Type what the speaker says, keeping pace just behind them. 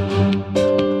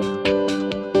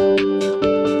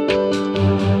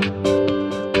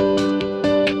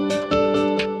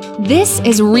This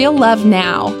is Real Love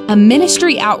Now, a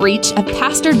ministry outreach of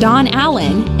Pastor Don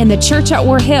Allen in the church at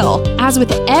War Hill. As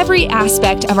with every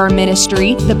aspect of our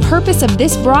ministry, the purpose of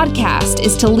this broadcast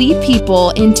is to lead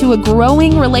people into a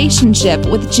growing relationship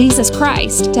with Jesus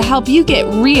Christ to help you get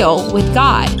real with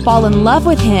God, fall in love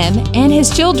with Him and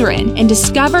His children, and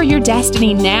discover your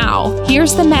destiny now.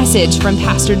 Here's the message from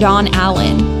Pastor Don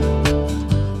Allen.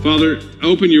 Father,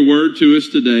 open your word to us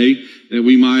today, that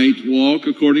we might walk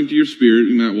according to your Spirit,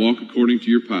 we might walk according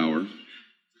to your power.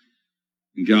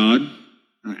 God,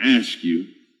 I ask you,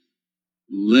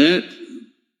 let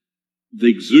the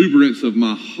exuberance of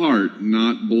my heart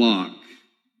not block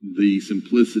the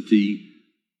simplicity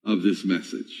of this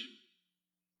message.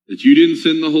 That you didn't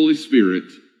send the Holy Spirit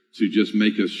to just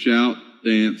make us shout,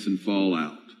 dance, and fall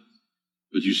out,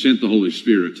 but you sent the Holy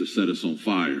Spirit to set us on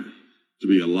fire, to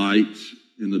be a light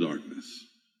in the darkness.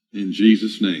 In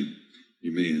Jesus' name.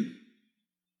 Amen.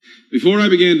 Before I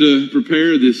began to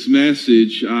prepare this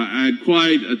message, I had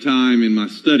quite a time in my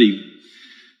study.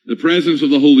 The presence of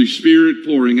the Holy Spirit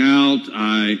pouring out.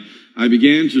 I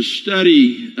began to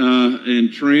study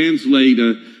and translate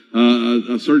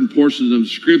a certain portion of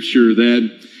Scripture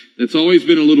that's always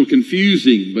been a little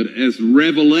confusing. But as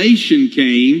revelation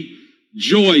came,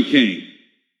 joy came.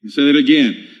 I'll say that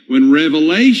again. When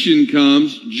revelation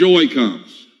comes, joy comes.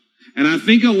 And I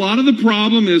think a lot of the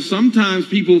problem is sometimes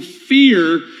people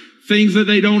fear things that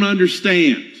they don't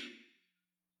understand.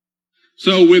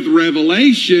 So with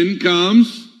revelation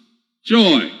comes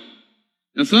joy.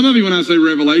 Now some of you, when I say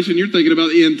revelation, you're thinking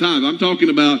about the end times. I'm talking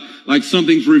about like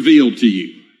something's revealed to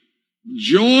you.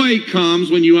 Joy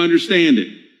comes when you understand it.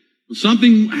 When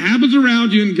something happens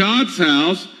around you in God's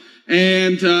house,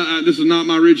 and this is not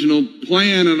my original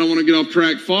plan. I don't want to get off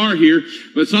track far here.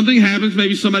 But something happens,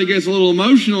 maybe somebody gets a little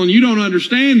emotional and you don't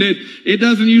understand it. It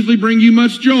doesn't usually bring you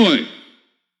much joy.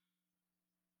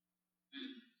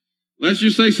 Let's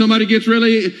just say somebody gets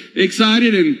really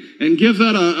excited and gives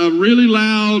out a really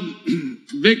loud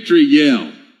victory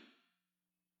yell.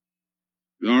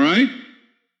 All right?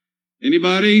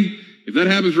 Anybody? If that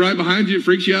happens right behind you, it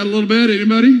freaks you out a little bit.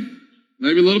 Anybody?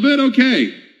 Maybe a little bit?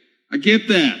 Okay. I get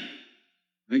that.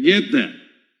 I get that.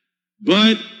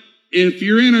 But if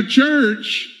you're in a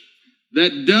church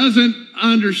that doesn't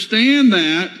understand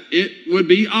that, it would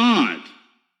be odd.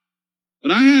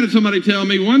 But I had somebody tell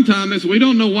me one time, they said, we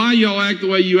don't know why y'all act the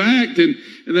way you act. And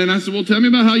then I said, well, tell me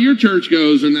about how your church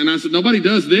goes. And then I said, nobody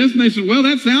does this. And they said, well,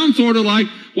 that sounds sort of like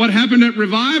what happened at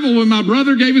revival when my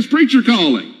brother gave his preacher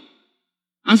calling.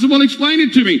 I said, well, explain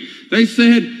it to me. They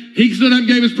said, he stood up and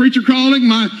gave his preacher calling.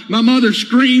 My mother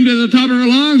screamed at the top of her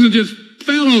lungs and just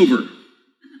fell over.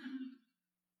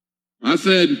 I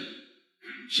said,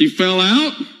 she fell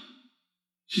out?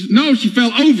 She said, no, she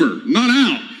fell over, not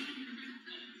out.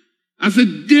 I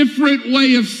said, different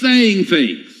way of saying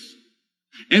things.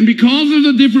 And because of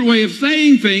the different way of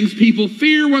saying things, people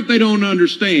fear what they don't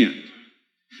understand.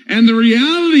 And the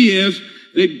reality is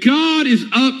that God is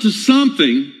up to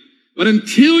something, but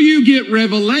until you get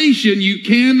revelation, you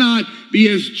cannot be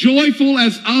as joyful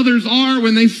as others are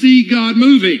when they see God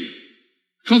moving.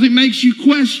 Because it makes you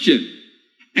question.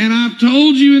 And I've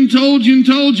told you and told you and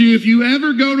told you, if you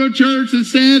ever go to a church that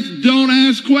says don't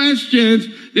ask questions,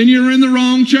 then you're in the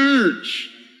wrong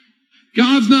church.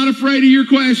 God's not afraid of your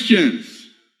questions.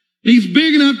 He's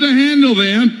big enough to handle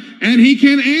them, and He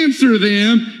can answer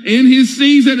them in His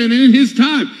season and in His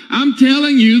time. I'm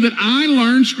telling you that I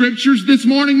learned scriptures this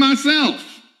morning myself.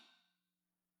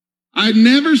 I'd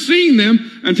never seen them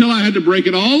until I had to break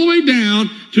it all the way down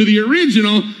to the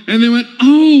original and then went,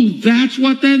 oh, that's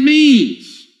what that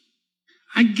means.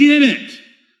 I get it.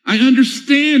 I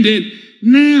understand it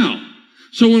now.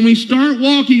 So when we start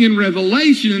walking in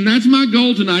revelation, and that's my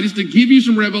goal tonight, is to give you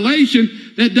some revelation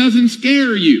that doesn't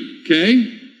scare you,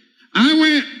 okay? I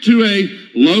went to a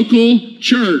local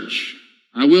church.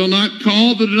 I will not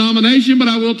call the denomination, but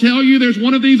I will tell you there's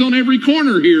one of these on every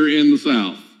corner here in the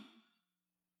South.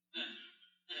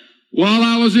 While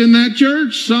I was in that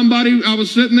church, I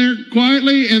was sitting there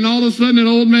quietly, and all of a sudden an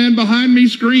old man behind me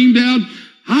screamed out,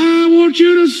 I want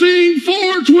you to sing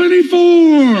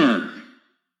 424.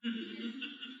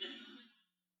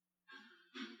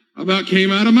 I about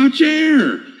came out of my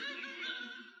chair.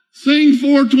 Sing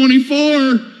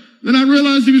 424. Then I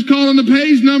realized he was calling the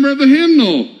page number of the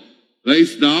hymnal. They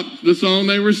stopped the song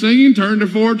they were singing, turned to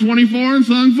 424 and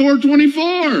sung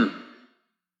 424.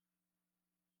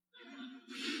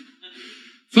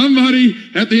 Somebody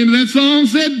at the end of that song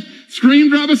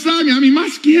screamed right beside me. I mean, my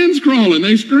skin's crawling.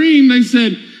 They screamed. They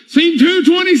said, sing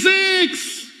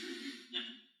 226.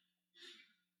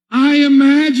 I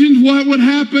imagined what would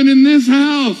happen in this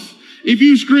house if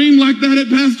you screamed like that at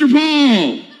Pastor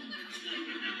Paul.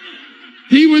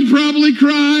 He would probably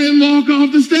cry and walk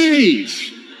off the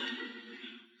stage.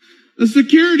 The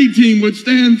security team would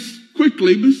stand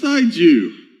quickly beside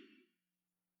you.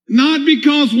 Not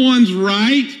because one's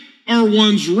right or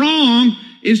one's wrong,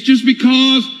 it's just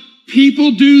because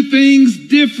people do things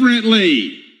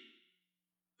differently.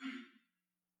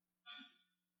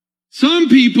 Some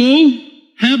people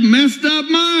have messed up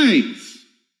minds.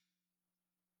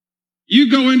 You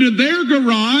go into their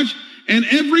garage and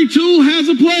every tool has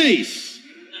a place.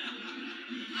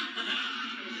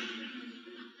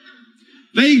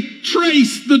 They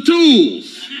trace the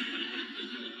tools.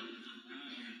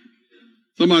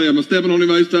 Somebody, am I stepping on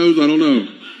anybody's toes? I don't know.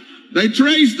 They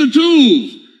trace the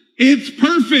tools. It's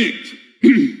perfect.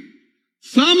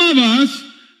 Some of us,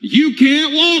 you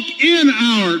can't walk in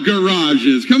our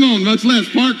garages. Come on, much less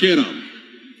park in them.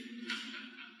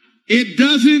 It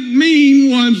doesn't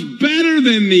mean one's better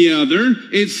than the other.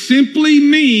 It simply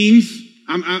means,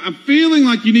 I'm feeling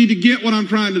like you need to get what I'm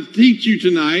trying to teach you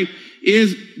tonight,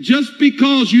 is just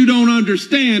because you don't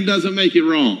understand doesn't make it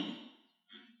wrong.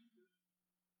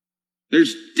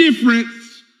 There's different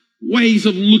ways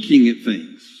of looking at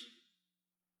things.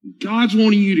 God's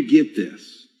wanting you to get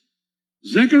this.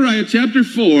 Zechariah chapter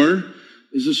 4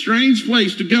 is a strange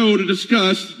place to go to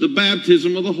discuss the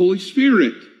baptism of the Holy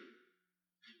Spirit.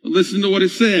 But listen to what it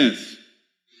says.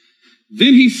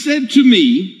 Then he said to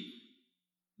me,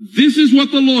 this is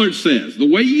what the Lord says.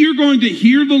 The way you're going to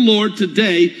hear the Lord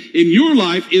today in your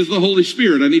life is the Holy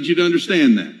Spirit. I need you to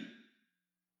understand that.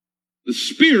 The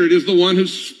Spirit is the one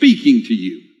who's speaking to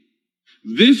you.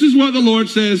 This is what the Lord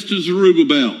says to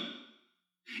Zerubbabel.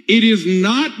 It is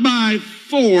not by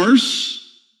force,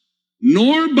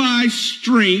 nor by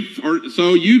strength, or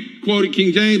so you quoted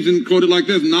King James and quoted like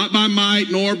this, not by might,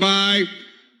 nor by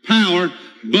power,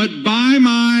 but by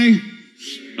my,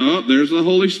 there's the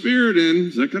Holy Spirit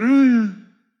in Zechariah.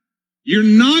 You're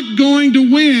not going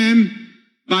to win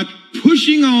by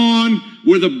pushing on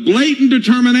with a blatant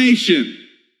determination.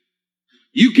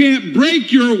 You can't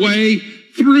break your way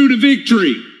through to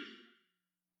victory.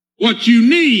 What you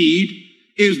need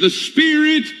is the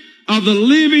Spirit of the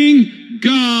living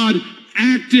God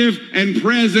active and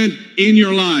present in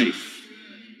your life.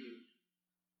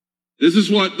 This is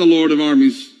what the Lord of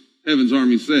armies, heaven's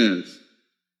army says.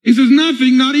 He says,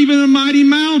 nothing, not even a mighty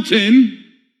mountain,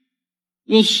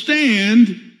 will stand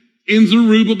in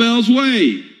Zerubbabel's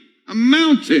way. A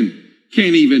mountain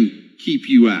can't even keep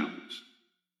you out.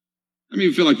 I mean,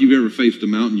 you feel like you've ever faced a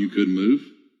mountain you couldn't move?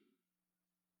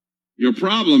 Your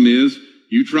problem is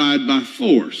you tried by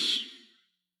force.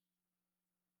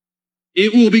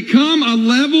 It will become a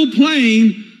level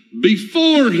plain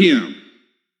before him.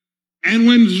 And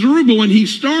when Zerubbabel, when he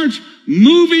starts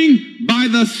moving by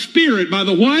the Spirit, by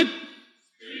the what?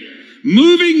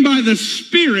 Moving by the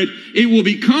Spirit, it will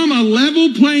become a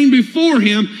level plain before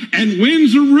him. And when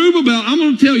Zerubbabel, I'm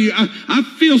going to tell you, I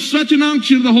feel such an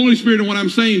unction of the Holy Spirit in what I'm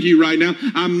saying to you right now.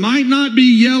 I might not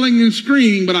be yelling and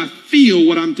screaming, but I feel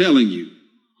what I'm telling you.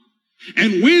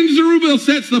 And when Zerubbabel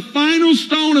sets the final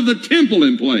stone of the temple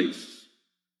in place,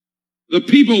 the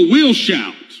people will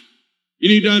shout. You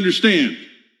need to understand.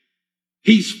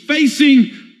 He's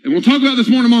facing, and we'll talk about this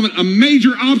more in a moment, a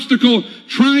major obstacle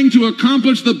trying to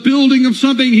accomplish the building of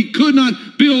something he could not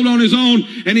build on his own.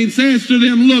 And he says to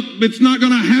them, look, it's not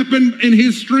going to happen in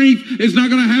his strength. It's not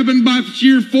going to happen by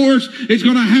sheer force. It's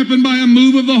going to happen by a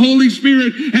move of the Holy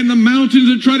Spirit. And the mountains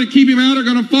that try to keep him out are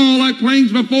going to fall like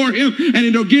plains before him. And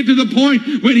it'll get to the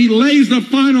point when he lays the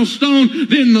final stone,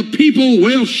 then the people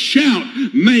will shout,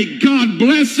 may God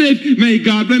bless it. May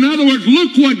God. In other words,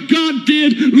 look what God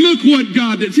did. Look what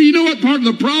God did. See, you know what part of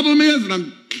the problem is? And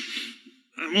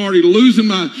I'm already losing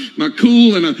my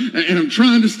cool and I'm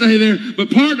trying to stay there.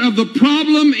 But part of the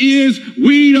problem is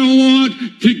we don't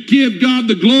want to give God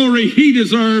the glory he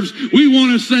deserves. We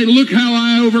want to say, look how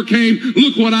I overcame.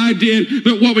 Look what I did.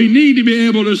 But what we need to be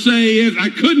able to say is, I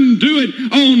couldn't do it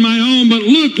on my own, but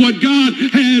look what God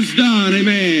has done.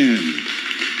 Amen.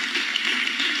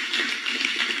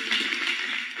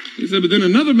 He said, but then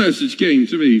another message came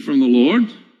to me from the Lord.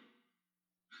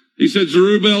 He said,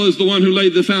 Zerubbabel is the one who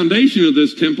laid the foundation of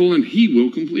this temple, and he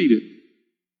will complete it.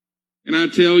 And I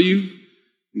tell you,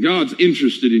 God's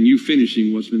interested in you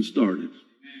finishing what's been started.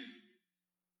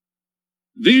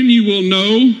 Then you will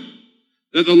know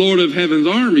that the Lord of heaven's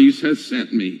armies has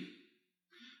sent me.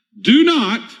 Do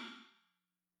not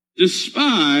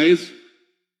despise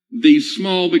these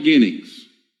small beginnings.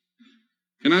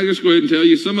 Can I just go ahead and tell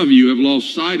you, some of you have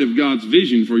lost sight of God's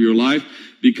vision for your life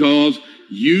because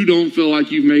you don't feel like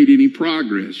you've made any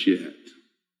progress yet.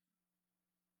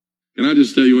 Can I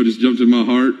just tell you what just jumped in my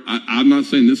heart? I'm not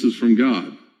saying this is from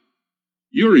God.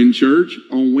 You're in church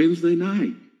on Wednesday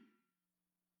night.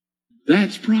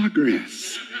 That's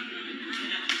progress.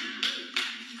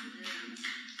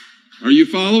 Are you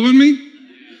following me?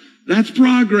 That's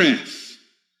progress.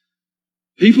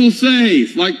 People say,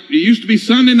 it's like it used to be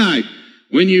Sunday night.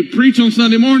 When you preach on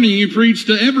Sunday morning, you preach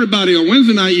to everybody. On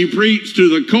Wednesday night, you preach to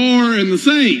the core and the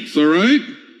saints, all right?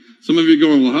 Some of you are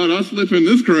going, well, how do I slip in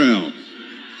this crowd?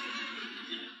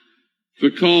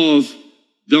 Because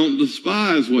don't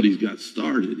despise what he's got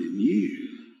started in you.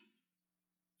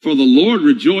 For the Lord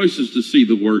rejoices to see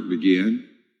the work begin.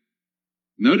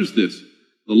 Notice this.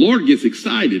 The Lord gets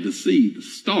excited to see the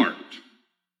start.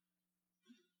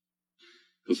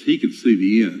 Because he can see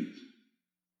the end.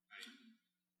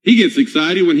 He gets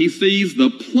excited when he sees the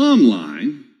plumb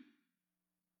line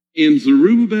in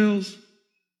Zerubbabel's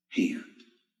hand.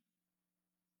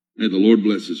 May the Lord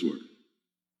bless his word.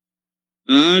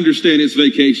 Now, I understand it's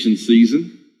vacation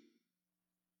season.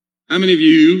 How many of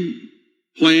you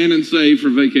plan and save for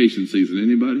vacation season?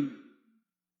 Anybody?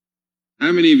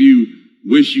 How many of you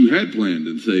wish you had planned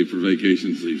and saved for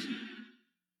vacation season?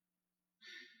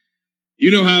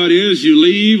 You know how it is. You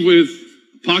leave with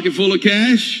a pocket full of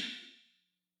cash,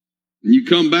 and you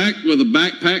come back with a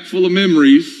backpack full of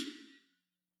memories.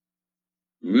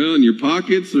 Well, and your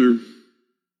pockets are,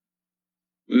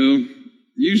 well,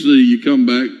 usually you come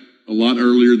back a lot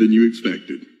earlier than you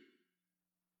expected.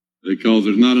 Because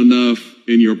there's not enough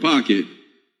in your pocket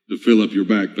to fill up your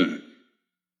backpack.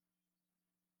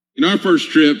 In our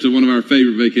first trip to one of our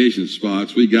favorite vacation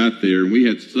spots, we got there and we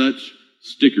had such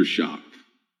sticker shock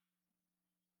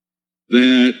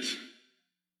that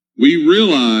we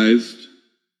realized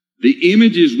the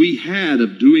images we had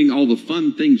of doing all the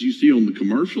fun things you see on the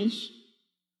commercials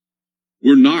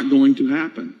were not going to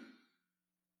happen.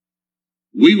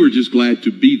 We were just glad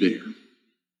to be there.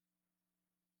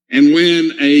 And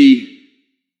when a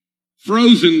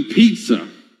frozen pizza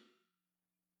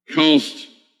cost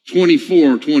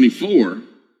 $24.24,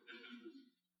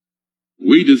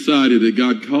 we decided that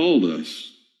God called us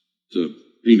to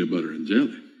peanut butter and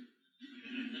jelly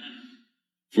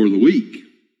for the week.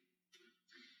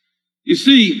 You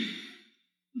see,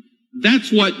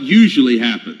 that's what usually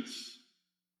happens.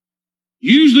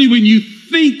 Usually when you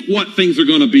think what things are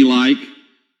going to be like,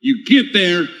 you get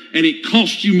there and it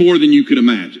costs you more than you could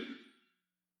imagine.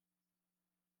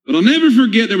 But I'll never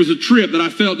forget there was a trip that I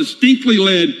felt distinctly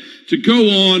led to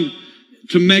go on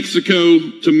to Mexico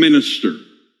to minister.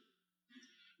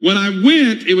 When I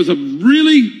went, it was a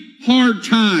really hard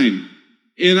time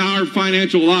in our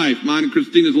financial life, mine and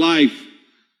Christina's life.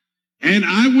 And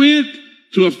I went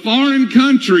to a foreign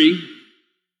country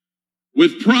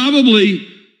with probably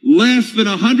less than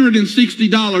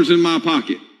 $160 in my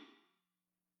pocket.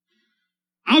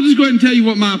 I'll just go ahead and tell you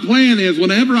what my plan is.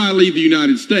 Whenever I leave the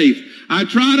United States, I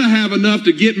try to have enough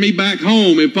to get me back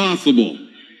home if possible.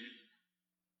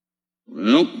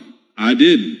 Well, I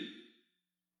didn't.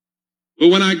 But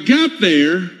when I got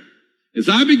there, as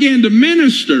I began to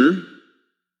minister,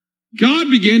 God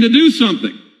began to do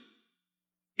something.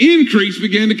 Increase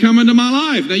began to come into my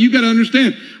life. Now you got to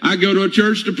understand, I go to a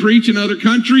church to preach in other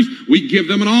countries. We give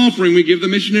them an offering. We give the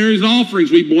missionaries offerings.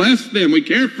 We bless them. We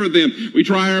care for them. We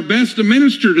try our best to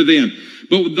minister to them.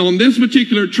 But on this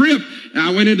particular trip,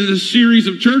 I went into this series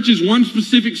of churches, one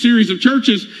specific series of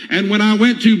churches, and when I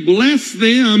went to bless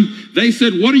them, they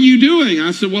said, "What are you doing?"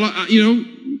 I said, "Well,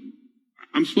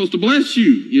 I'm supposed to bless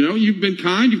you. You've been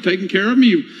kind. You've taken care of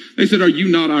me." They said, "Are you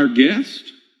not our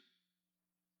guest?"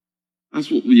 I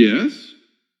said, "Well, yes."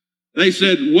 They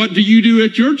said, "What do you do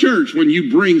at your church when you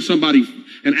bring somebody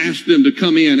and ask them to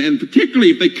come in? And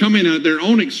particularly if they come in at their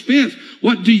own expense,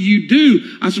 what do you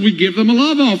do?" I said, "We give them a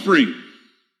love offering."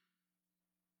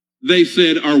 They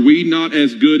said, "Are we not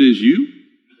as good as you?"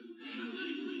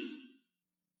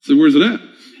 I said, "Where's it at?"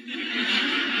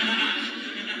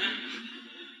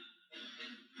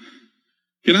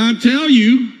 Can I tell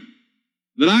you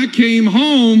that I came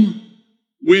home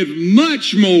with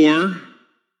much more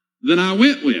than I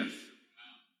went with?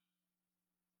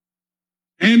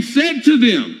 And said to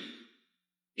them,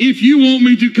 "If you want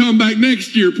me to come back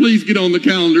next year, please get on the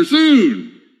calendar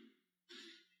soon."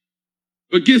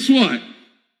 But guess what?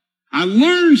 I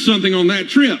learned something on that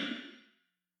trip.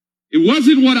 It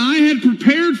wasn't what I had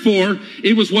prepared for.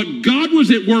 It was what God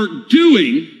was at work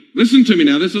doing. Listen to me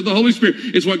now. This is the Holy Spirit.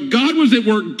 It's what God was at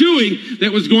work doing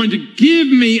that was going to give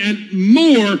me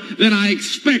more than I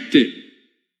expected.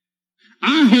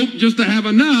 I hoped just to have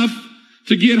enough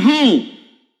to get home.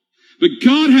 But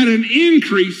God had an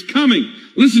increase coming.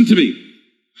 Listen to me.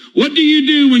 What do you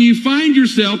do when you find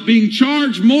yourself being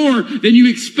charged more than you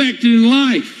expected in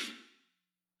life?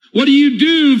 What do you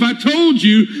do if I told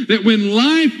you that when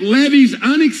life levies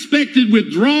unexpected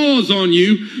withdrawals on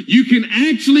you, you can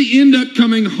actually end up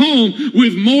coming home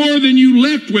with more than you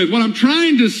left with? What I'm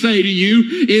trying to say to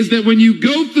you is that when you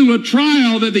go through a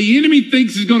trial that the enemy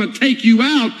thinks is going to take you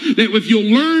out, that if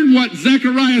you'll learn what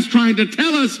Zechariah is trying to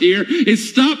tell us here is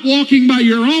stop walking by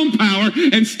your own power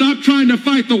and stop trying to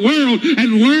fight the world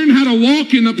and learn how to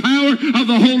walk in the power of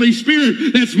the Holy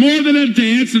Spirit. That's more than a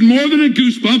dance and more than a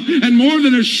goosebump and more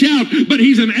than a shout, but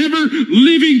he's an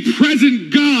ever-living,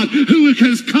 present God who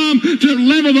has come to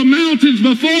level the mountains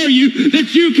before you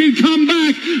that you can come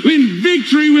back in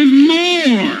victory with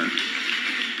more.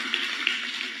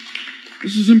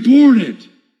 This is important.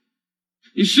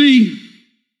 You see,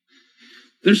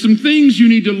 there's some things you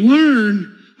need to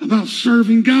learn about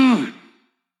serving God.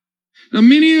 Now,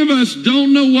 many of us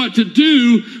don't know what to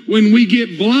do when we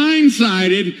get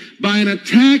blindsided by an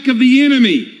attack of the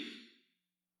enemy.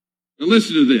 Now,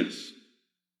 listen to this.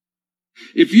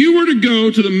 If you were to go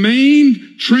to the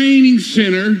main training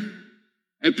center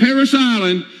at Parris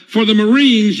Island for the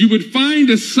Marines, you would find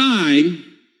a sign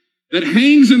that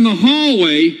hangs in the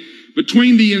hallway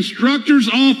between the instructor's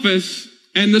office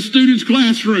and the students'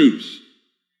 classrooms.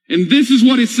 And this is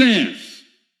what it says.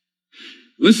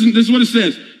 Listen, this is what it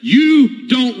says. You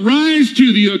don't rise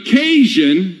to the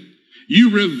occasion, you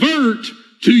revert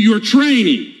to your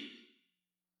training.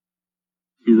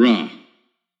 Hoorah.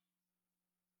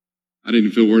 I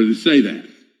didn't feel worthy to say that.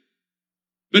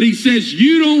 But he says,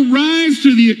 you don't rise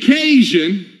to the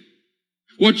occasion.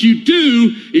 What you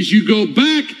do is you go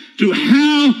back to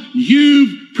how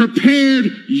you've prepared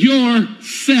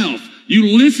yourself.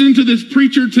 You listen to this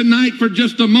preacher tonight for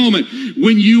just a moment.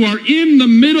 When you are in the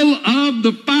middle of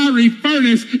the fiery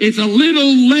furnace, it's a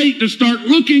little late to start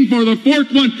looking for the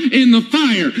fourth one in the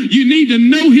fire. You need to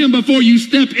know him before you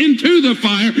step into the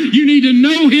fire. You need to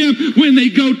know him when they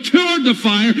go toward the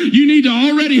fire. You need to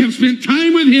already have spent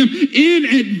time with him in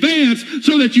advance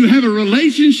so that you have a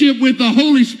relationship with the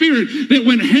Holy Spirit, that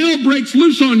when hell breaks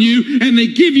loose on you and they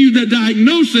give you the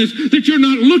diagnosis that you're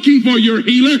not looking for your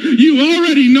healer, you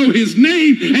already know his name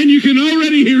and you can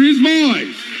already hear his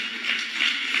voice.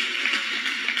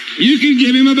 You can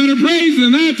give him a better praise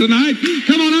than that tonight.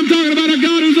 Come on, I'm talking about a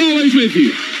God who's always with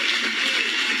you.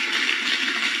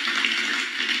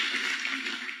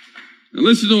 Now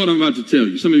listen to what I'm about to tell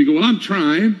you. Some of you go, well, I'm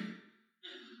trying.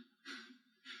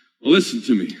 Well, listen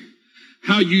to me.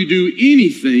 How you do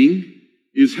anything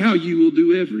is how you will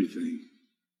do everything.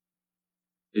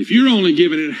 If you're only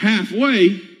giving it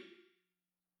halfway,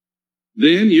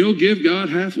 then you'll give God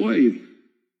halfway.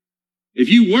 If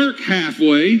you work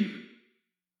halfway,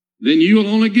 then you'll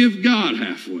only give God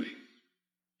halfway.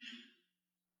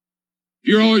 If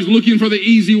you're always looking for the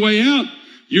easy way out,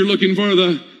 you're looking for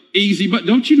the easy, but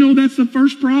don't you know that's the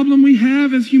first problem we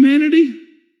have as humanity?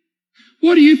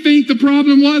 What do you think the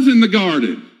problem was in the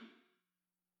garden?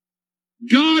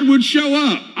 God would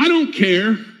show up. I don't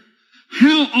care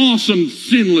how awesome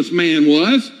sinless man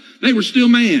was. They were still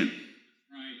man.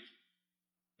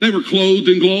 They were clothed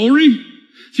in glory.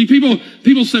 See,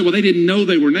 people say, well, they didn't know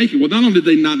they were naked. Well, not only did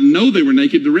they not know they were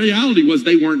naked, the reality was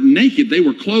they weren't naked. They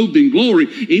were clothed in glory.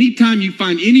 Anytime you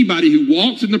find anybody who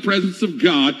walks in the presence of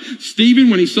God, Stephen,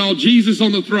 when he saw Jesus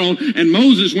on the throne, and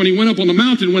Moses, when he went up on the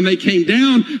mountain, when they came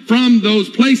down from those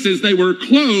places, they were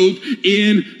clothed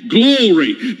in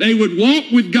glory. They would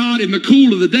walk with God in the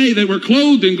cool of the day. They were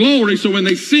clothed in glory. So when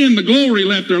they sinned, the glory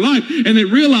left their life and they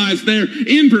realized their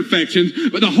imperfections.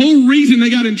 But the whole reason they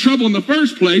got in trouble in the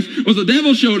first place was the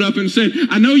devil showed up and said,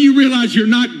 I know you realize you're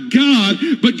not God,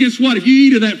 but guess what? If you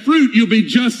eat of that fruit, you'll be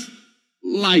just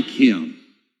like him.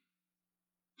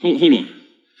 Hold on.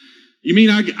 You mean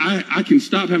I can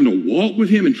stop having to walk with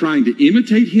him and trying to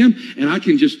imitate him, and I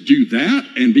can just do that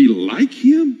and be like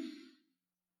him?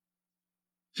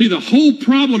 See, the whole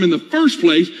problem in the first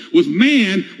place was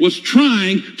man was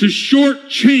trying to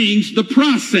shortchange the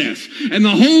process. And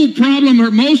the whole problem for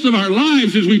most of our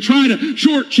lives is we try to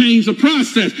shortchange the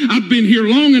process. I've been here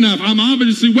long enough. I'm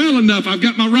obviously well enough. I've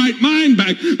got my right mind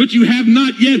back. But you have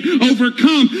not yet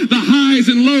overcome the highs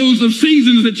and lows of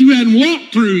seasons that you hadn't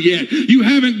walked through yet. You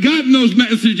haven't gotten those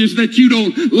messages that you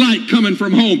don't like coming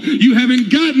from home. You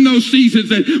haven't gotten those seasons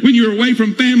that when you're away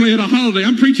from family at a holiday.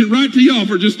 I'm preaching right to y'all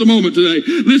for just a moment today.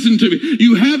 Listen to me.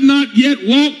 You have not yet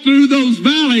walked through those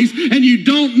valleys, and you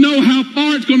don't know how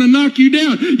far it's going to knock you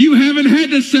down. You haven't had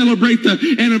to celebrate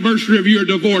the anniversary of your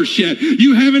divorce yet.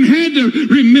 You haven't had to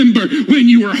remember when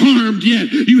you were harmed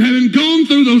yet. You haven't gone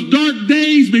through those dark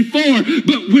days before.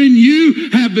 But when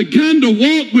you have begun to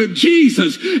walk with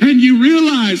Jesus and you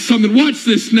realize something, watch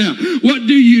this now. What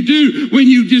do? When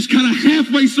you just kind of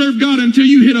halfway serve God until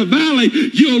you hit a valley,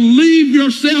 you'll leave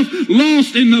yourself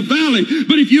lost in the valley.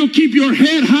 But if you'll keep your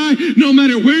head high, no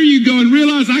matter where you go, and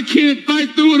realize I can't fight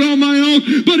through it on my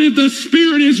own, but if the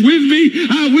Spirit is with me,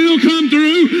 I will come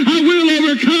through, I will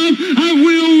overcome, I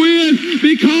will win,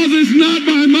 because it's not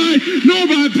by might nor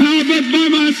by power, but by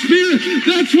my Spirit.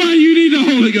 That's why you need the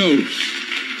Holy Ghost.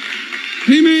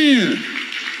 Amen.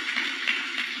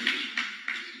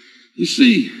 You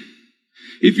see,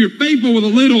 if you're faithful with a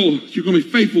little, you're going to be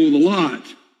faithful with a lot.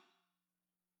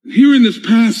 Here in this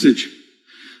passage,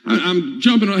 I'm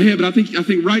jumping ahead, but I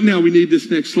think right now we need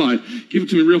this next slide. Give it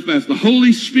to me real fast. The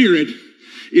Holy Spirit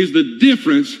is the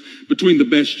difference between the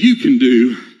best you can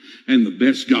do and the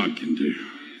best God can do.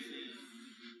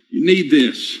 You need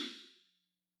this.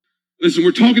 Listen,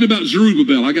 we're talking about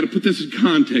Zerubbabel. I got to put this in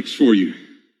context for you.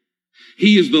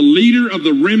 He is the leader of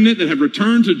the remnant that have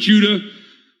returned to Judah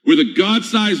with a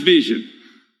God-sized vision.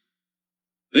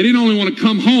 They didn't only want to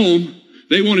come home,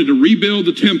 they wanted to rebuild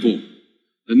the temple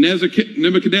that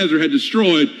Nebuchadnezzar had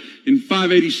destroyed in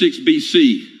 586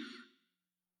 BC.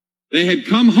 They had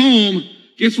come home.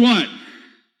 Guess what?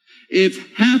 It's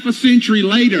half a century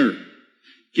later.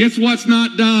 Guess what's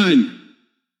not done?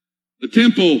 The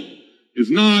temple is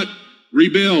not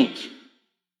rebuilt.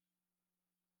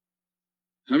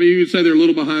 How many of you would say they're a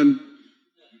little behind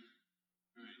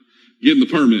getting the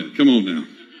permit? Come on now.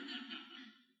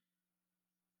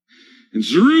 And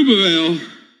Zerubbabel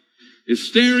is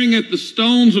staring at the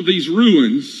stones of these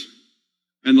ruins,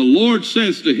 and the Lord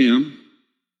says to him,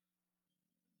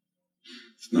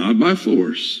 it's not by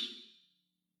force,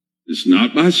 it's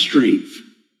not by strength,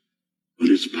 but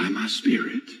it's by my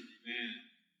Spirit.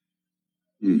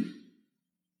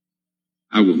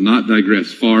 I will not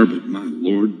digress far, but my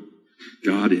Lord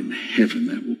God in heaven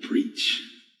that will preach.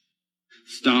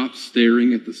 Stop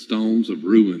staring at the stones of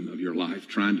ruin of your life,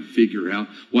 trying to figure out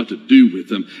what to do with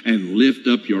them, and lift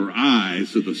up your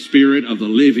eyes to the Spirit of the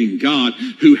living God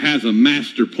who has a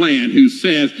master plan, who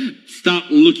says, stop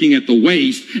looking at the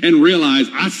waste and realize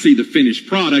I see the finished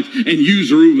product, and you,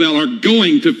 Zerubbabel, are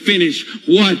going to finish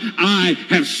what I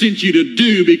have sent you to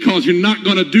do, because you're not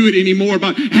going to do it anymore.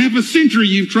 About half a century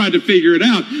you've tried to figure it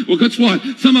out. Well, guess what?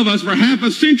 Some of us for half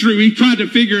a century we've tried to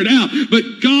figure it out,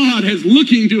 but God is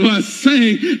looking to us saying,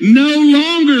 no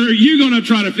longer are you going to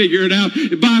try to figure it out.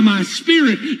 By my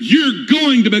Spirit, you're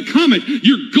going to become it.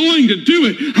 You're going to do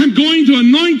it. I'm going to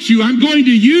anoint you. I'm going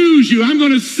to use you. I'm going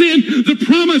to send the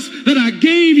promise that I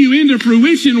gave you into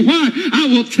fruition. Why? I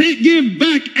will give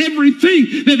back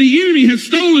everything that the enemy has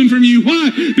stolen from you. Why?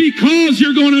 Because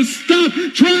you're going to stop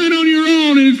trying on your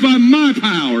own, and it's by my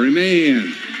power.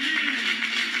 Amen.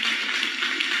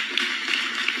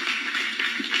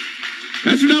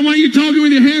 Pastor Don, why are you talking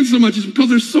with your hands so much? It's because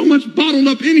there's so much bottled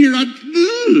up in here. I'm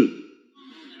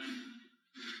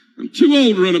too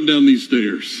old to run up down these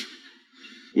stairs.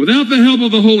 Without the help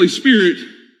of the Holy Spirit,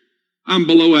 I'm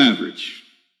below average.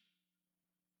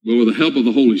 But with the help of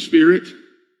the Holy Spirit,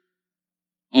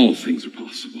 all things are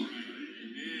possible.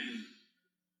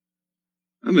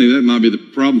 I think that might be the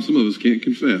problem some of us can't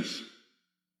confess.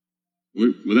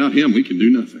 Without Him, we can do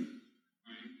nothing.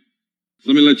 So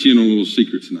let me let you in on a little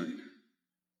secret tonight.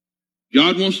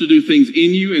 God wants to do things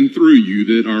in you and through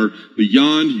you that are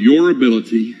beyond your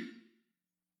ability,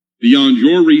 beyond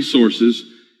your resources,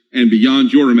 and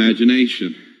beyond your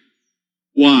imagination.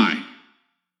 Why?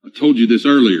 I told you this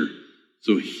earlier.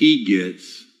 So He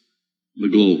gets the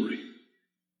glory.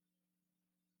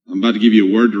 I'm about to give you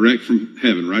a word direct from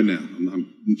heaven right now.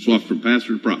 I'm swapped from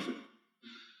pastor to prophet.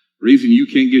 The reason you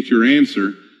can't get your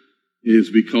answer is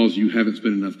because you haven't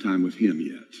spent enough time with Him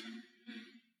yet.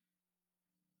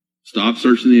 Stop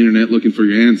searching the internet looking for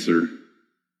your answer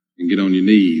and get on your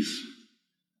knees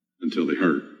until they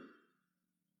hurt.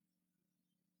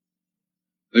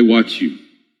 They watch you.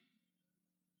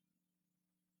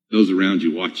 Those around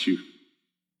you watch you.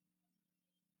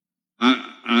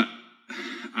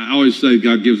 I always say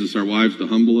God gives us our wives to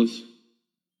humble us.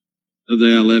 The other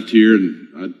day I left here and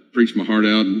I preached my heart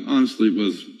out, and honestly it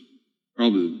was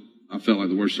probably, I felt like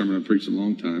the worst sermon I've preached in a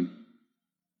long time.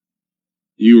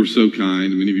 You were so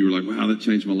kind. Many of you were like, wow, that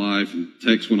changed my life. And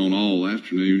text went on all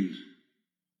afternoon.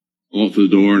 I walked through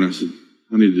the door and I said,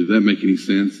 honey, did that make any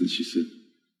sense? And she said,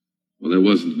 well, that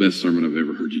wasn't the best sermon I've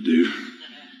ever heard you do.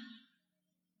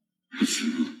 I said,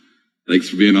 well, Thanks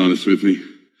for being honest with me.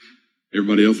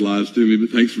 Everybody else lies to me, but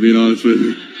thanks for being honest with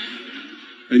me.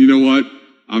 And you know what?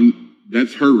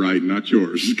 That's her right, not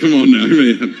yours. Come on now,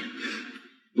 man.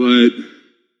 But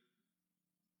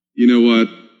you know what?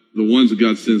 The ones that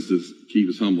God sends to keep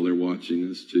us humble, they're watching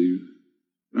us too.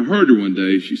 I heard her one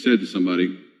day. She said to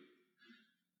somebody,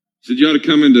 said, you ought to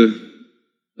come into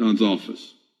Don's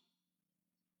office.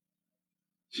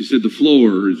 She said, the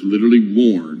floor is literally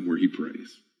worn where he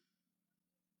prays.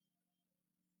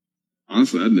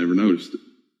 Honestly, I'd never noticed it.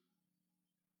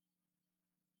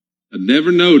 I'd never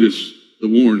noticed the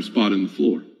worn spot in the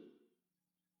floor.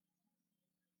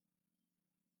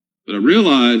 But I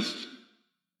realized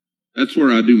that's where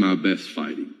I do my best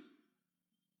fighting.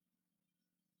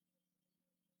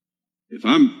 If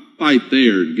I fight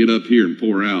there and get up here and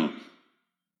pour out,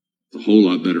 it's a whole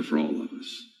lot better for all of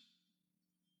us.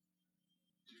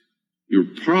 Your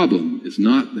problem is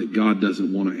not that God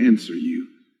doesn't want to answer you,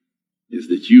 is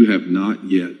that you have not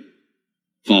yet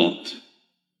fought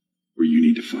where you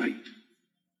need to fight.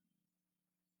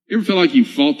 You ever feel like you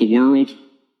fought the world?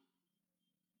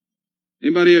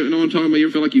 Anybody know what I'm talking about? You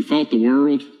ever feel like you fought the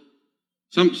world?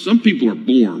 Some people are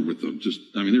born with them.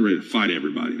 They're ready to fight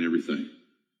everybody and everything.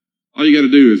 All you got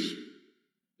to do is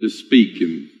just speak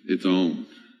and it's on.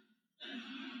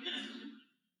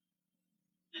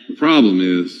 The problem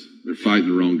is they're fighting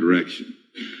the wrong direction.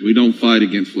 We don't fight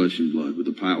against flesh and blood, but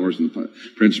the powers and the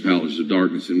principalities of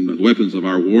darkness. And the weapons of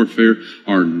our warfare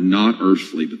are not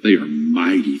earthly, but they are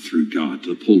mighty through God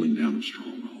to the pulling down of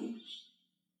strongholds.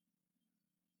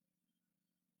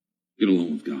 Get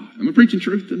along with God. Am I preaching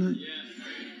truth tonight? Yes.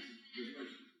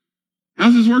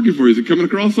 How's this working for you? Is it coming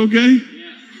across okay?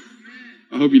 Yes.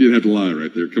 I hope you didn't have to lie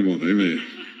right there. Come on, amen.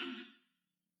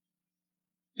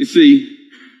 You see,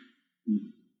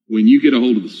 when you get a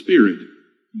hold of the Spirit,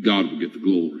 God will get the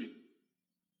glory.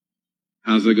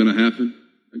 How's that going to happen?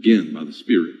 Again, by the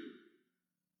Spirit.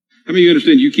 How many of you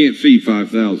understand you can't feed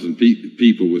 5,000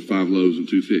 people with 5 loaves and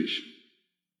 2 fish?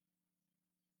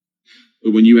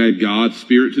 But when you add God's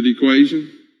Spirit to the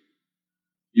equation,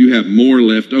 you have more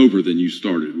left over than you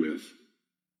started with.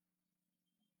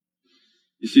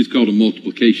 You see, it's called a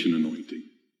multiplication anointing.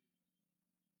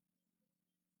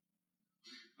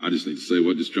 I just need to say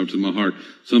what just jumped in my heart.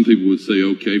 Some people would say,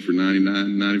 okay, for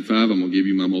 $99.95, I'm going to give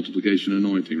you my multiplication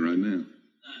anointing right now.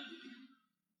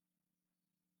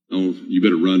 Oh, you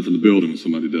better run from the building when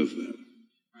somebody does that.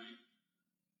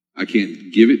 I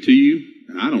can't give it to you,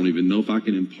 and I don't even know if I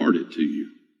can impart it to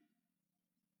you.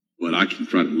 But I can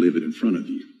try to live it in front of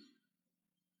you.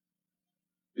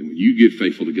 And when you get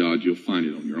faithful to God, you'll find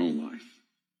it on your own life.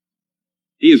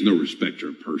 He is no respecter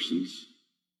of persons.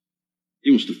 He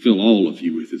wants to fill all of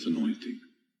you with his anointing.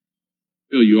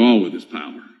 Fill you all with his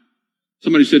power.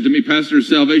 Somebody said to me, Pastor, is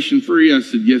salvation free? I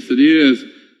said, yes, it is.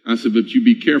 I said, but you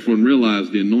be careful and realize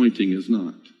the anointing is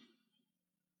not.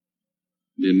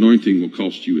 The anointing will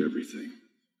cost you everything.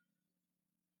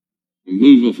 The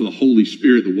move of the Holy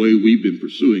Spirit, the way we've been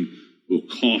pursuing, will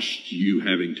cost you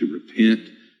having to repent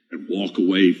and walk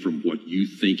away from what you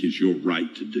think is your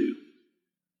right to do.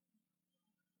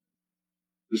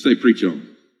 Let's say, preach on.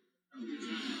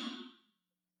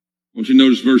 I want you to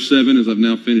notice verse 7 as I've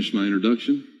now finished my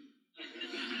introduction.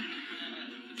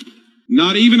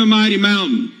 Not even a mighty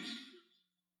mountain.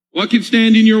 What can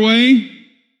stand in your way?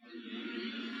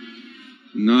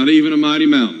 Not even a mighty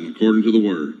mountain, according to the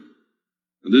word.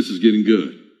 Now, this is getting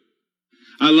good.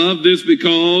 I love this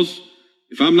because,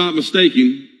 if I'm not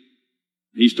mistaken,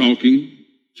 he's talking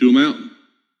to a mountain.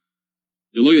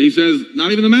 You look at, he says,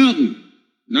 not even the mountain.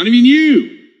 Not even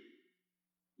you.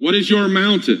 What is your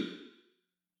mountain?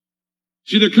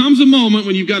 See, there comes a moment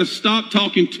when you've got to stop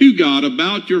talking to God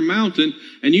about your mountain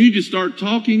and you just start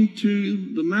talking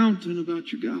to the mountain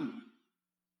about your God.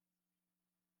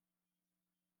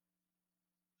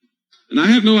 And I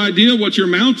have no idea what your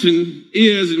mountain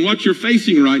is and what you're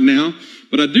facing right now,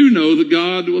 but I do know that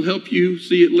God will help you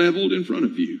see it leveled in front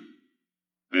of you.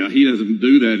 Well, he doesn't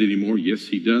do that anymore. Yes,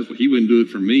 he does. Well, he wouldn't do it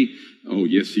for me. Oh,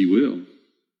 yes, he will.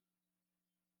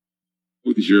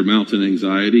 Is your mountain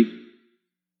anxiety?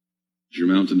 Is your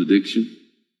mountain addiction?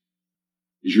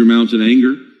 Is your mountain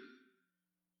anger?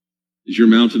 Is your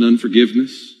mountain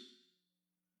unforgiveness?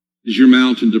 Is your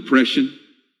mountain depression?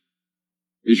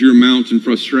 Is your mountain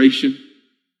frustration?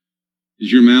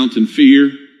 Is your mountain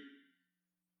fear?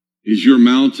 Is your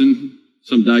mountain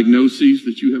some diagnoses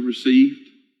that you have received?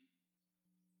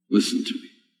 Listen to me.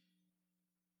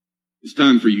 It's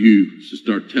time for you to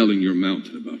start telling your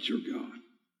mountain about your God.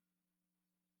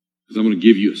 Because I'm going to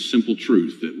give you a simple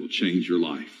truth that will change your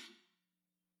life.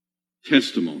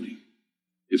 Testimony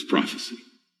is prophecy.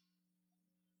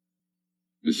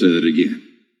 Let me say that again.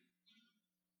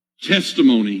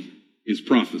 Testimony is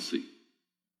prophecy.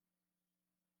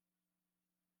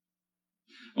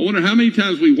 I wonder how many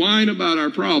times we whine about our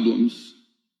problems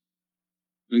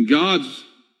when God's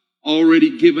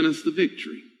already given us the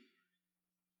victory.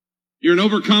 You're an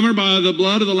overcomer by the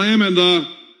blood of the Lamb and the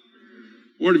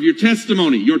word of your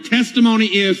testimony. Your testimony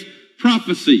is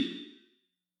prophecy.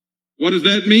 What does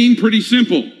that mean? Pretty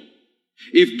simple.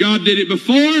 If God did it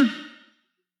before,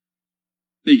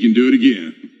 He can do it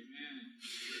again.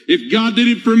 If God did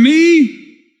it for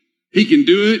me, He can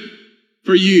do it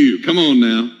for you. Come on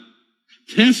now.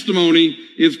 Testimony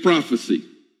is prophecy.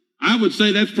 I would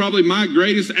say that's probably my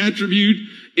greatest attribute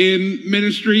in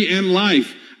ministry and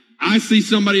life. I see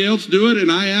somebody else do it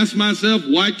and I ask myself,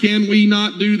 why can we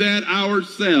not do that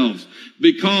ourselves?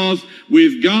 Because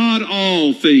with God,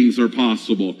 all things are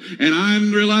possible. And I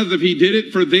realize if He did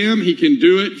it for them, He can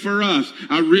do it for us.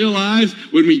 I realize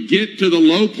when we get to the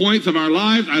low points of our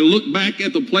lives, I look back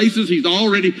at the places He's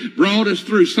already brought us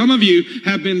through. Some of you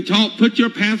have been taught, put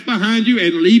your past behind you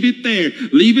and leave it there.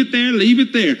 Leave it there, leave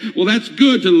it there. Well, that's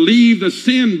good to leave the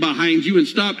sin behind you and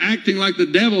stop acting like the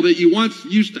devil that you once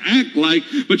used to act like.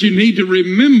 But you need to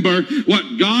remember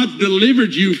what God's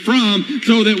delivered you from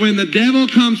so that when the devil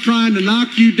comes trying to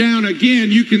knock you down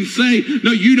again, you can say,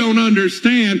 no, you don't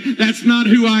understand. That's not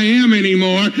who I am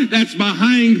anymore. That's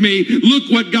behind me.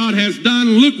 Look what God has done.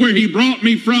 Look where He brought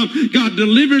me from. God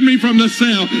delivered me from the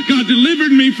cell. God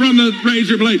delivered me from the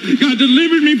razor blade. God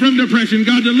delivered me from depression.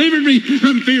 God delivered me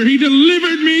from fear. He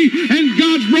delivered me and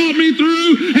God's brought me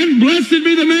through, and blessed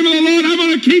be the name of the Lord. I'm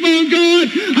going to keep on going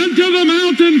until the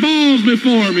mountain falls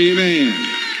before me. Amen.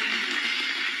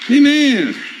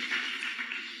 Amen.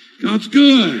 God's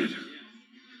good.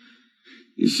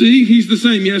 You see, He's the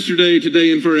same yesterday,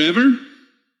 today, and forever.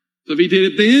 So if He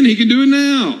did it then, He can do it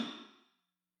now.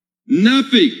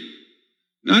 Nothing,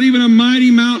 not even a mighty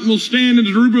mountain will stand in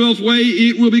Zerubbabel's way.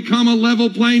 It will become a level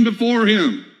plain before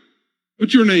Him.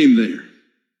 Put your name there.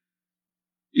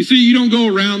 You see, you don't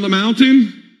go around the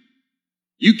mountain.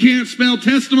 You can't spell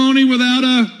testimony without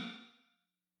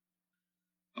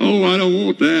oh, I don't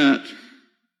want that.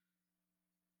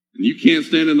 And you can't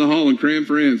stand in the hall and cram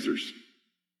for answers.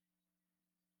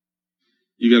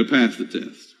 You got to pass the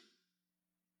test.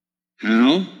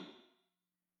 How?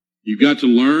 You've got to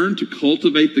learn to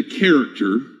cultivate the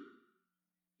character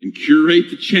and curate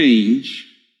the change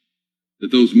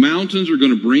that those mountains are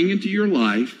going to bring into your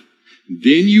life.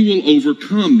 Then you will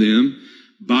overcome them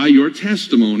by your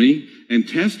testimony. And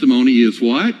testimony is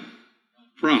what?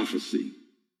 Prophecy.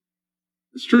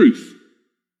 It's truth.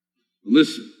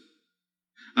 Listen.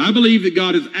 I believe that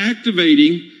God is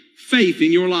activating faith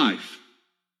in your life.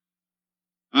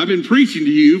 I've been preaching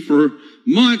to you for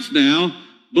months now.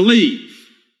 Believe.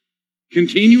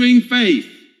 Continuing faith.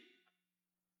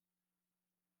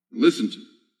 Listen to me.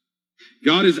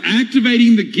 God is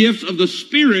activating the gifts of the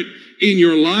Spirit in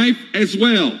your life as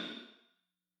well.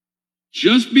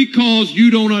 Just because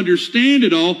you don't understand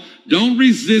it all, don't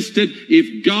resist it.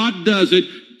 If God does it,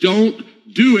 don't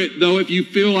do it, though, if you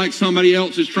feel like somebody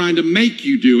else is trying to make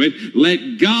you do it.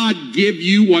 Let God give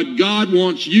you what God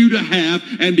wants you to have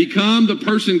and become the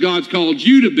person God's called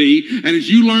you to be. And as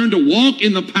you learn to walk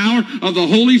in the power of the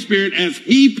Holy Spirit as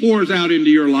He pours out into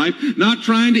your life, not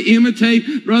trying to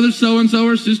imitate brother so-and-so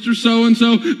or sister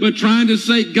so-and-so, but trying to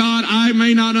say, God, I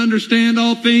may not understand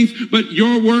all things, but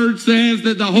your word says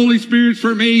that the Holy Spirit's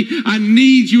for me. I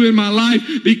need you in my life,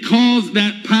 because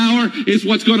that power is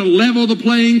what's going to level the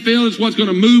playing field. It's what's going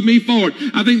to move me forward.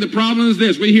 I think the problem is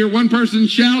this. We hear one person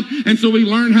shout, and so we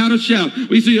learn how to shout.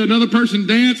 We see another person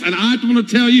dance, and I want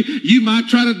to tell you, you might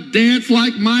try to dance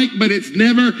like Mike, but it's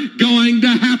never going to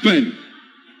happen.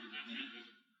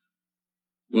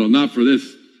 Well, not for this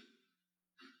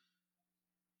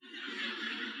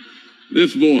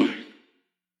boy.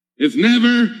 It's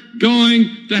never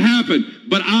going to happen.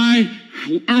 But I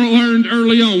learned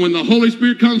early on, when the Holy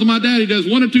Spirit comes to my dad, he does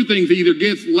one of two things. He either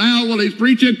gets loud while he's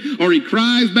preaching, or he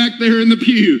cries back there in the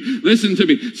pew. Listen to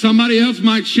me. Somebody else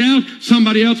might shout.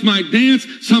 Somebody else might dance.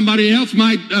 Somebody else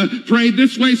might pray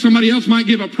this way. Somebody else might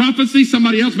give a prophecy.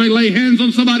 Somebody else may lay hands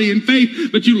on somebody in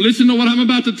faith. But you listen to what I'm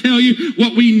about to tell you.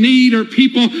 What we need are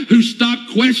people who stop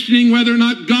questioning whether or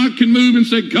not God can move and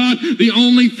say, God, the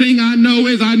only thing I know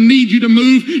is I need you to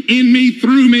move in me,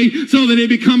 through me, so that it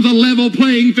becomes a level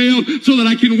playing field, so that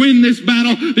I can win this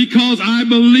battle, because I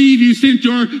believe you sent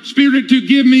your Spirit to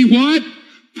give me what?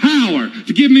 Power.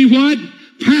 To give me what?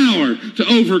 Power to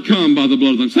overcome by the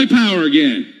blood of the Lamb. Say power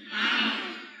again. Power.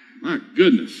 My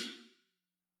goodness.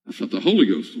 I felt the Holy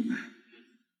Ghost on that.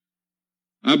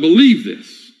 I believe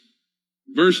this.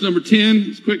 Verse number 10,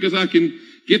 as quick as I can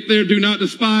Get there, do not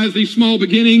despise these small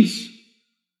beginnings,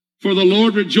 for the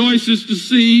Lord rejoices to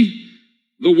see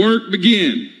the work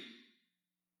begin.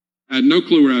 I had no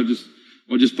clue where it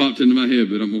just popped into my head,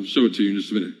 but I'm going to show it to you in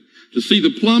just a minute. To see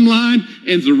the plumb line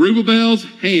in Zerubbabel's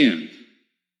hand.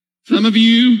 Some of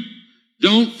you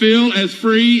don't feel as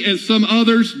free as some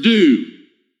others do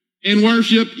in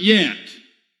worship yet.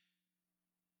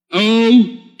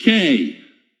 Okay.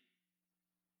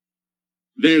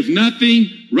 There's nothing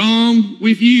wrong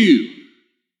with you.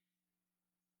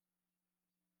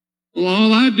 Well,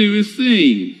 all I do is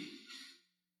sing.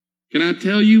 Can I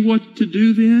tell you what to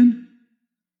do then?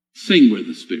 Sing with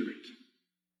the Spirit.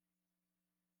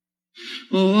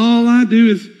 Well, all I do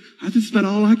is, that's just about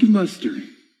all I can muster.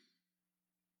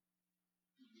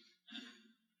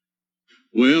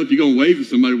 Well, if you're going to wave at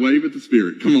somebody, wave at the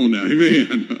Spirit. Come on now,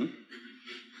 amen.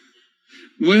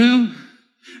 Well,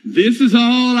 this is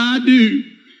all I do.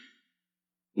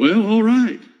 Well, all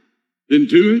right. Then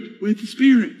do it with the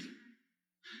Spirit.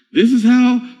 This is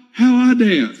how I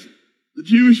dance. The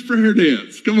Jewish prayer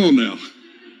dance. Come on now.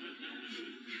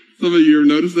 Some of you have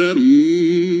noticed that?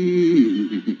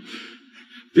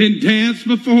 Then dance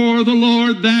before the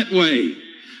Lord that way.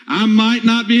 I might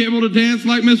not be able to dance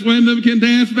like Miss Wyndham can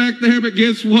dance back there, but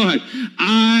guess what?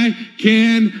 I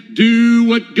can do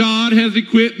what God has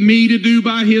equipped me to do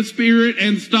by His Spirit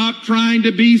and stop trying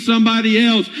to be somebody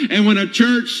else. And when a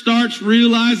church starts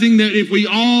realizing that if we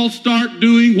all start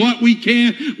doing what we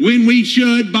can when we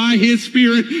should by His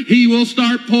Spirit, He will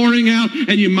start pouring out.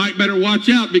 And you might better watch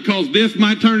out, because this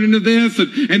might turn into this,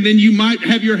 and then you might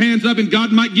have your hands up and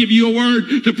God might give you a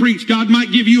word to preach. God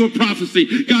might give you a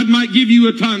prophecy. God might give you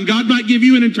a tongue. God might give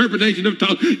you an interpretation of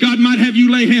tongue. God might have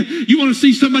you lay hands. You want to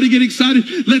see somebody get excited?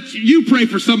 You pray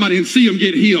for somebody and see them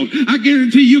get healed. I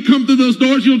guarantee you come through those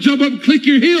doors, you'll jump up and click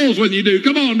your heels when you do.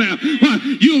 Come on now. Why?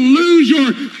 You'll lose your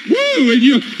woo and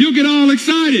you'll get all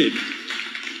excited.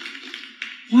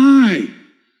 Why?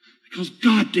 Because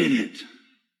God did it.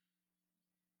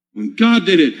 When God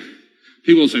did it,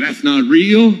 people will say, that's not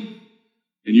real.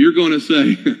 And you're going to say,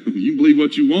 you can believe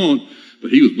what you want, but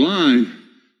he was blind,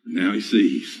 and now he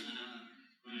sees.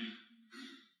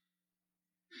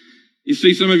 You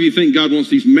see, some of you think God wants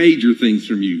these major things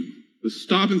from you. But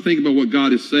stop and think about what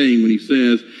God is saying when he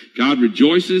says, God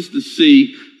rejoices to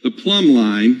see the plumb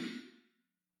line,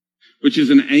 which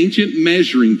is an ancient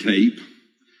measuring tape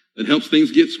that helps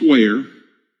things get square.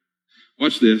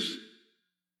 Watch this.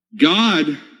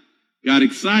 God got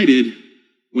excited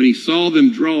when he saw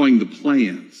them drawing the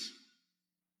plans.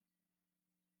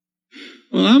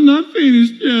 Well, I'm not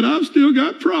finished yet. I've still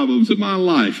got problems in my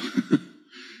life.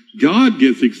 God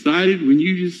gets excited when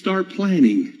you just start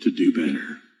planning to do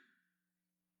better.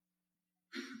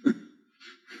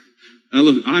 Now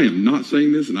look, I am not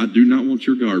saying this, and I do not want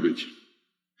your garbage.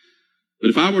 But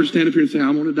if I were to stand up here and say,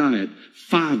 I'm on a diet,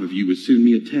 5 of you would send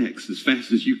me a text as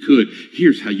fast as you could.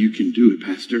 Here's how you can do it,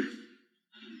 Pastor.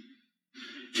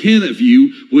 10 of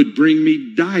you would bring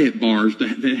me diet bars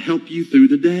that help you through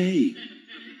the day.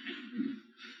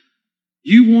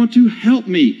 You want to help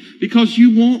me because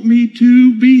you want me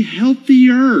to be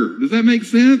healthier. Does that make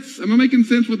sense? Am I making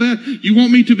sense with that? You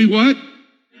want me to be what?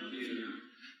 Healthier.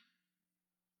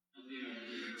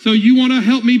 So you want to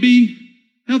help me be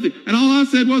healthy. And all I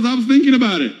said was I was thinking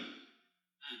about it.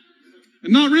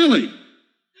 And not really.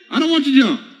 I don't want you to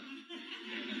jump.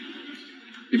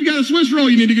 If you got a Swiss roll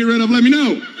you need to get rid of, let me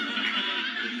know.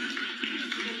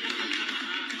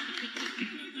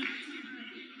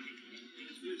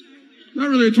 Not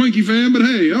really a Twinkie fan, but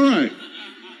hey, all right.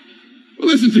 Well,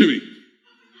 listen to me.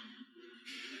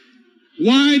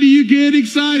 Why do you get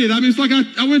excited? I mean, it's like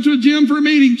I went to a gym for a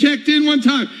meeting, checked in one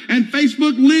time, and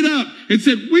Facebook lit up and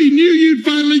said, we knew you'd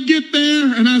finally get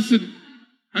there. And I said,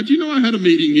 how'd you know I had a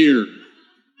meeting here?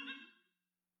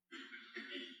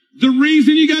 The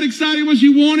reason you got excited was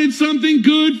you wanted something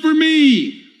good for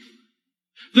me.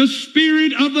 The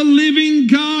Spirit of the living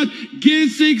God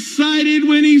gets excited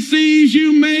when he sees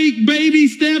you make baby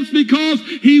steps because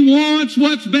he wants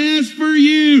what's best for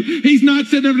you. He's not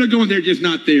sitting over there going, they're just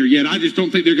not there yet. I just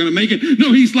don't think they're going to make it.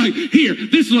 No, he's like, here,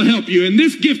 this will help you, and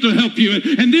this gift will help you,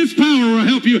 and this power will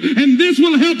help you, and this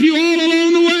will help you all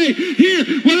along the way. Here,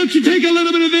 why don't you take a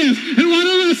little bit of this, and why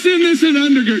don't I send this in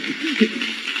undergird?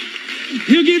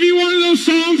 He'll give you one of those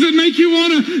songs that make you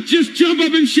want to just jump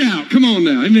up and shout. Come on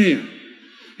now, amen.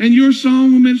 And your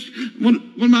song,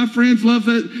 one of my friends loves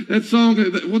that song.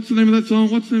 What's the name of that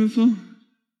song? What's the name of the song?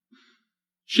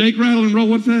 Shake, rattle, and roll.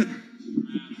 What's that?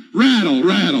 Rattle,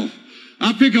 rattle.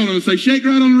 I pick on him and say, shake,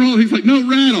 rattle, and roll. He's like, no,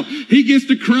 rattle. He gets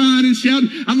to crying and shouting.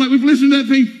 I'm like, we've listened to that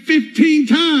thing 15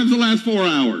 times the last 4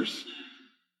 hours.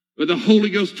 but the Holy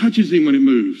Ghost touches him when it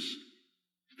moves.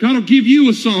 God will give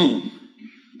you a song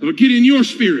that will get in your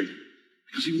spirit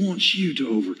because he wants you to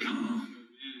overcome.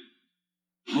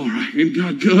 All right, isn't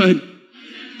God good?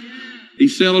 He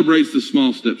celebrates the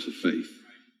small steps of faith.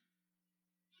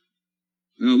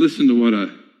 Now listen to what I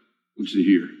want you to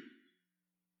hear.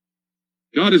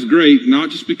 God is great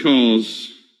not just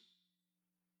because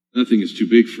nothing is too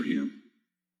big for him.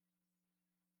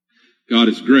 God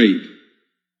is great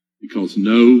because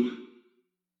no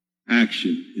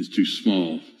action is too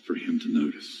small for him to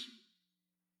notice.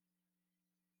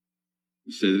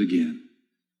 Let's say that again.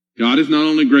 God is not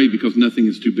only great because nothing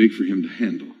is too big for him to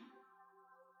handle,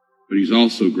 but he's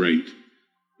also great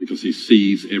because he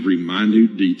sees every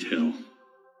minute detail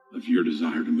of your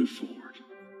desire to move forward.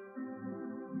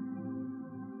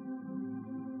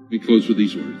 Let me close with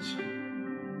these words.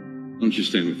 Why don't you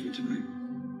stand with me tonight?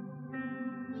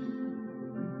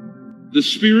 The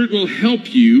Spirit will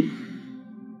help you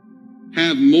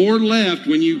have more left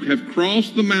when you have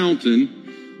crossed the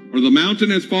mountain or the mountain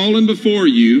has fallen before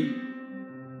you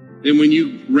than when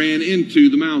you ran into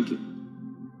the mountain.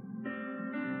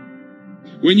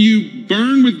 When you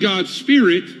burn with God's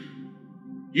Spirit,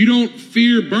 you don't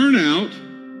fear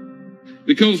burnout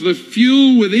because the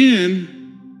fuel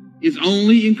within is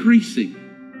only increasing.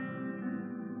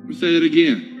 I'll say that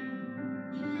again.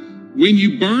 When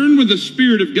you burn with the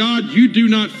Spirit of God, you do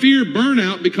not fear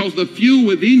burnout because the fuel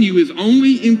within you is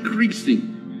only increasing.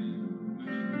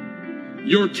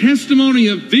 Your testimony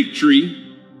of victory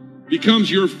becomes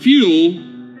your fuel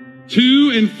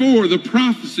to and for the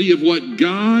prophecy of what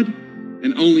God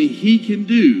and only he can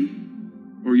do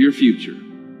for your future.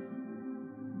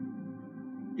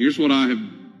 Here's what I have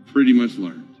pretty much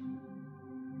learned.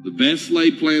 The best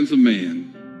laid plans of man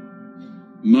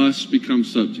must become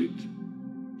subject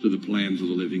to the plans of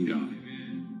the living God.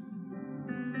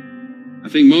 I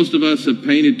think most of us have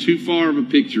painted too far of a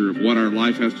picture of what our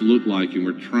life has to look like, and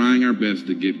we're trying our best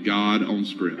to get God on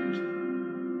script.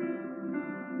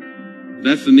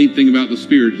 That's the neat thing about the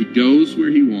Spirit. He goes where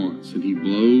he wants, and he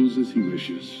blows as he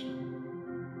wishes.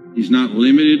 He's not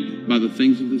limited by the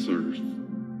things of this earth.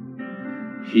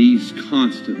 He's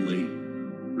constantly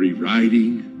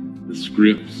rewriting the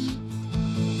scripts.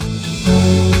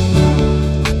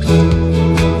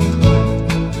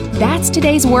 That's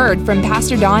today's word from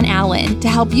Pastor Don Allen to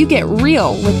help you get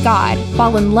real with God,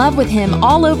 fall in love with him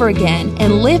all over again,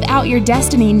 and live out your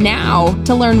destiny now.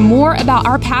 To learn more about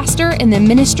our pastor and the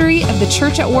ministry of the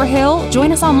Church at War Hill,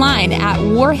 join us online at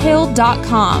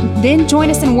warhill.com. Then join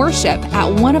us in worship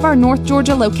at one of our North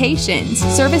Georgia locations.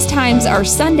 Service times are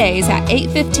Sundays at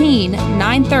 8:15,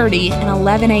 9:30, and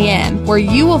 11 a.m., where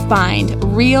you will find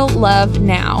real love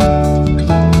now.